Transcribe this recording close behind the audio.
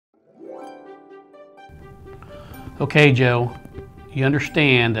Okay, Joe, you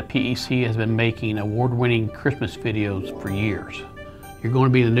understand that PEC has been making award-winning Christmas videos for years. You're going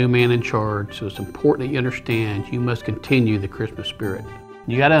to be the new man in charge, so it's important that you understand you must continue the Christmas spirit.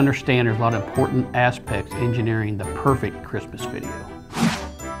 You got to understand there's a lot of important aspects engineering the perfect Christmas video.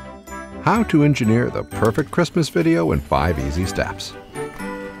 How to engineer the perfect Christmas video in 5 easy steps.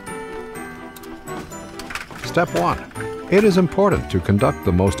 Step 1. It is important to conduct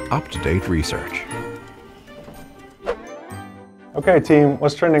the most up-to-date research. Okay, team,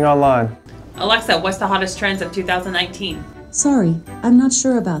 what's trending online? Alexa, what's the hottest trends of 2019? Sorry, I'm not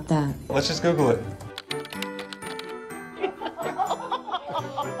sure about that. Let's just Google it.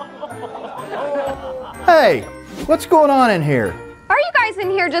 Hey, what's going on in here? Are you guys in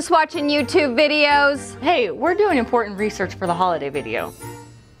here just watching YouTube videos? Hey, we're doing important research for the holiday video.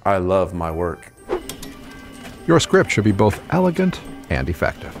 I love my work. Your script should be both elegant and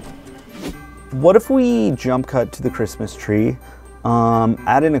effective. What if we jump cut to the Christmas tree,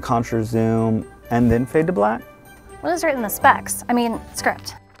 add in a contra zoom, and then fade to black? What is written in the specs? I mean,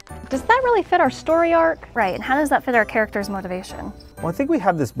 script. Does that really fit our story arc? Right, and how does that fit our character's motivation? Well, I think we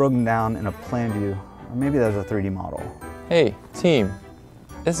have this broken down in a plan view, or maybe there's a 3D model. Hey, team,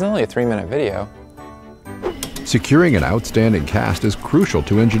 this is only a 3-minute video. Securing an outstanding cast is crucial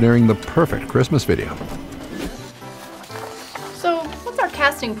to engineering the perfect Christmas video. So, what's our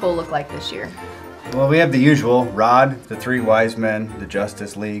casting pool look like this year? Well, we have the usual, Rod, the 3 Wise Men, the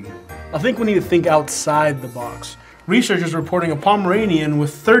Justice League. I think we need to think outside the box. Researchers reporting a Pomeranian with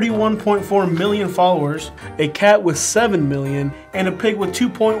 31.4 million followers, a cat with 7 million, and a pig with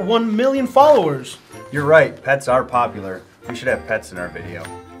 2.1 million followers. You're right, pets are popular. We should have pets in our video.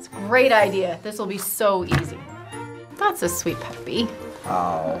 It's a great idea. This will be so easy. That's a sweet puppy.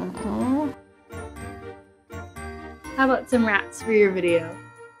 Oh. How about some rats for your video?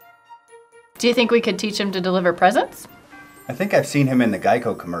 Do you think we could teach him to deliver presents? I think I've seen him in the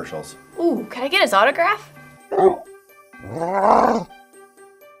Geico commercials. Ooh, can I get his autograph?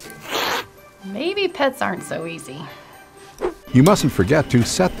 Maybe pets aren't so easy. You mustn't forget to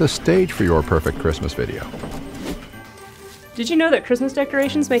set the stage for your perfect Christmas video. Did you know that Christmas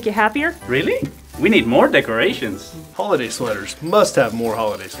decorations make you happier? Really? We need more decorations. Holiday sweaters. Must have more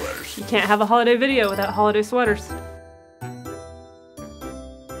holiday sweaters. You can't have a holiday video without holiday sweaters.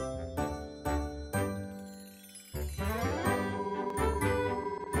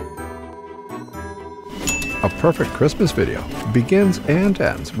 A perfect Christmas video begins and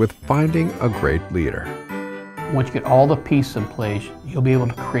ends with finding a great leader. Once you get all the pieces in place, you'll be able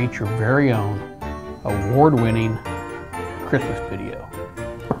to create your very own award-winning Christmas video.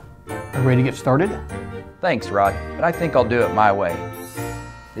 Are you ready to get started? Thanks, Rod, but I think I'll do it my way.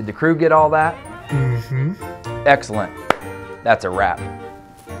 Did the crew get all that? Mm-hmm. Excellent. That's a wrap.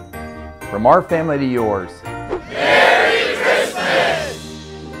 From our family to yours. Merry Christmas!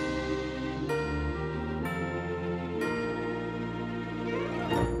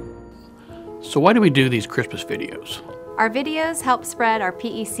 So why do we do these Christmas videos? Our videos help spread our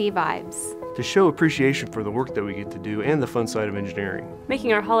PEC vibes. To show appreciation for the work that we get to do and the fun side of engineering.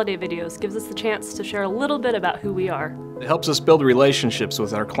 Making our holiday videos gives us the chance to share a little bit about who we are. It helps us build relationships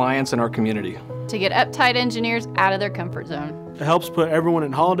with our clients and our community. To get uptight engineers out of their comfort zone. It helps put everyone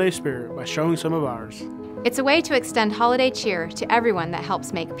in holiday spirit by showing some of ours. It's a way to extend holiday cheer to everyone that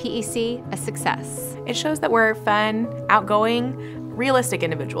helps make PEC a success. It shows that we're fun, outgoing, realistic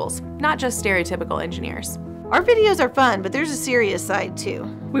individuals, not just stereotypical engineers. Our videos are fun, but there's a serious side too.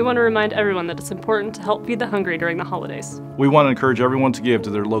 We want to remind everyone that it's important to help feed the hungry during the holidays. We want to encourage everyone to give to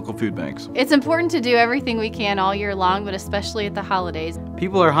their local food banks. It's important to do everything we can all year long, but especially at the holidays.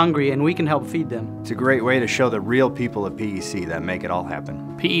 People are hungry and we can help feed them. It's a great way to show the real people at PEC that make it all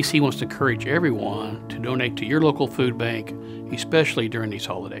happen. PEC wants to encourage everyone to donate to your local food bank, especially during these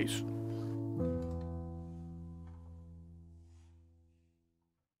holidays.